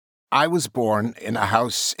I was born in a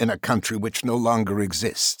house in a country which no longer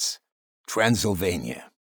exists,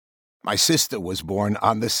 Transylvania. My sister was born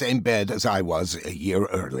on the same bed as I was a year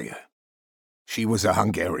earlier. She was a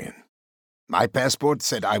Hungarian. My passport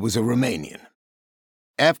said I was a Romanian.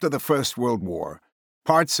 After the First World War,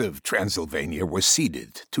 parts of Transylvania were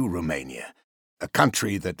ceded to Romania, a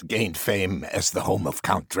country that gained fame as the home of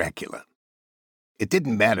Count Dracula. It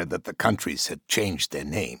didn't matter that the countries had changed their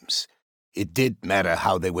names. It did matter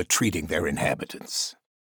how they were treating their inhabitants.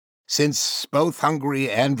 Since both Hungary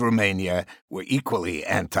and Romania were equally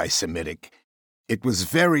anti-Semitic, it was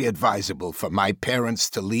very advisable for my parents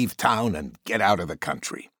to leave town and get out of the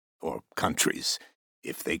country, or countries,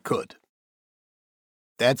 if they could.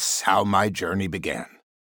 That's how my journey began,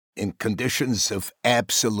 in conditions of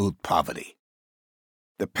absolute poverty.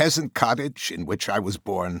 The peasant cottage in which I was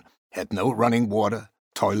born had no running water,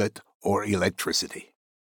 toilet, or electricity.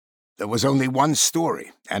 There was only one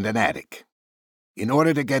story and an attic. In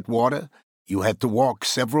order to get water, you had to walk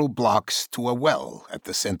several blocks to a well at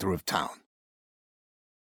the center of town.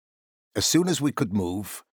 As soon as we could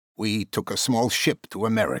move, we took a small ship to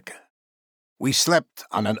America. We slept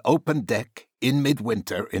on an open deck in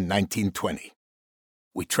midwinter in 1920.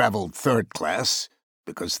 We traveled third class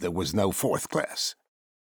because there was no fourth class.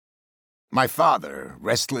 My father,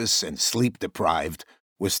 restless and sleep-deprived,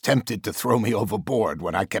 was tempted to throw me overboard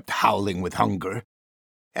when I kept howling with hunger,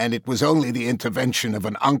 and it was only the intervention of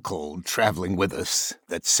an uncle traveling with us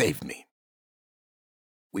that saved me.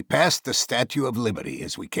 We passed the Statue of Liberty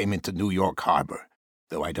as we came into New York Harbor,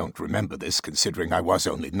 though I don't remember this considering I was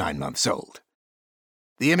only 9 months old.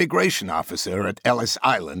 The immigration officer at Ellis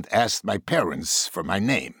Island asked my parents for my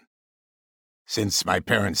name. Since my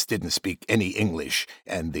parents didn't speak any English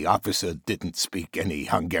and the officer didn't speak any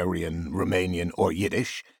Hungarian, Romanian, or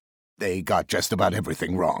Yiddish, they got just about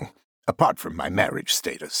everything wrong, apart from my marriage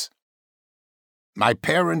status. My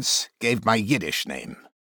parents gave my Yiddish name,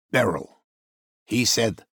 Beryl. He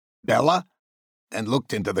said, "Bella?" and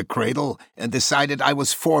looked into the cradle and decided I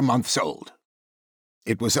was 4 months old.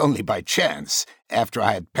 It was only by chance, after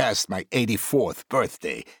I had passed my 84th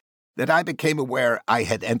birthday, that I became aware I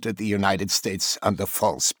had entered the United States under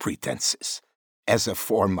false pretenses, as a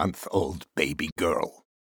 4-month-old baby girl.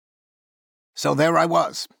 So there I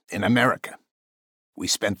was, in America. We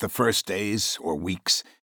spent the first days, or weeks,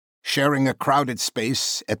 sharing a crowded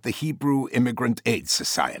space at the Hebrew Immigrant Aid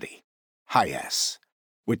Society, HIAS,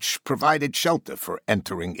 which provided shelter for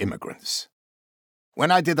entering immigrants. When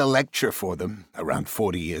I did a lecture for them, around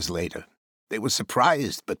 40 years later, they were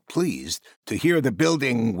surprised but pleased to hear the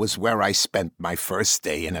building was where I spent my first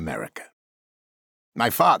day in America. My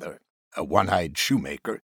father, a one-eyed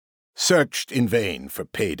shoemaker, searched in vain for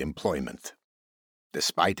paid employment.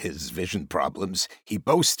 Despite his vision problems, he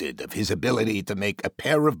boasted of his ability to make a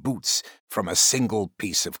pair of boots from a single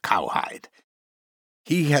piece of cowhide.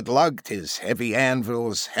 He had lugged his heavy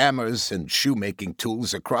anvils, hammers, and shoemaking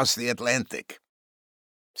tools across the Atlantic.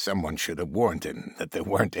 Someone should have warned him that there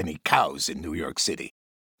weren't any cows in New York City,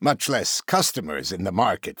 much less customers in the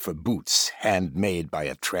market for boots handmade by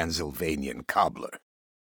a Transylvanian cobbler.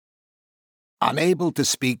 Unable to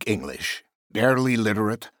speak English, barely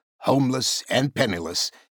literate, homeless, and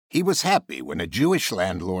penniless, he was happy when a Jewish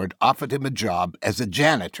landlord offered him a job as a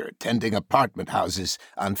janitor tending apartment houses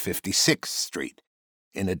on 56th Street,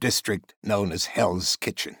 in a district known as Hell's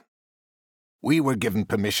Kitchen. We were given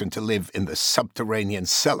permission to live in the subterranean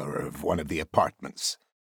cellar of one of the apartments.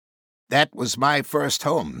 That was my first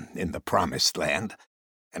home in the Promised Land,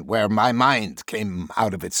 and where my mind came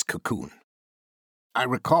out of its cocoon. I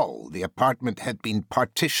recall the apartment had been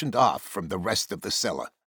partitioned off from the rest of the cellar.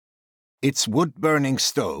 Its wood-burning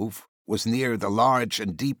stove was near the large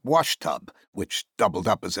and deep washtub, which doubled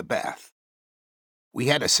up as a bath. We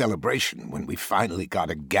had a celebration when we finally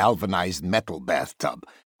got a galvanized metal bathtub,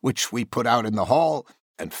 which we put out in the hall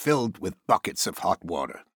and filled with buckets of hot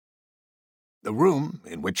water. The room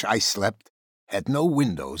in which I slept had no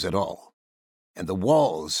windows at all, and the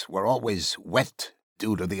walls were always wet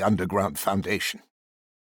due to the underground foundation.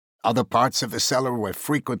 Other parts of the cellar were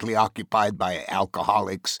frequently occupied by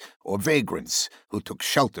alcoholics or vagrants who took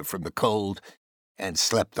shelter from the cold and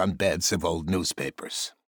slept on beds of old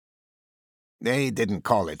newspapers. They didn't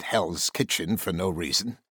call it Hell's Kitchen for no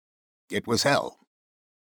reason. It was hell.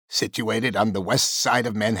 Situated on the west side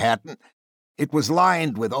of Manhattan, it was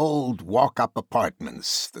lined with old walk-up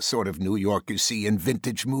apartments, the sort of New York you see in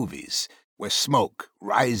vintage movies, where smoke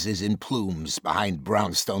rises in plumes behind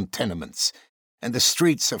brownstone tenements, and the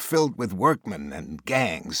streets are filled with workmen and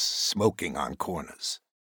gangs smoking on corners.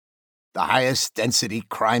 The highest density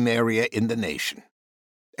crime area in the nation.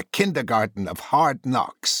 A kindergarten of hard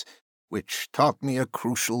knocks which taught me a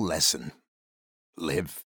crucial lesson: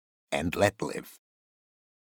 live and let live.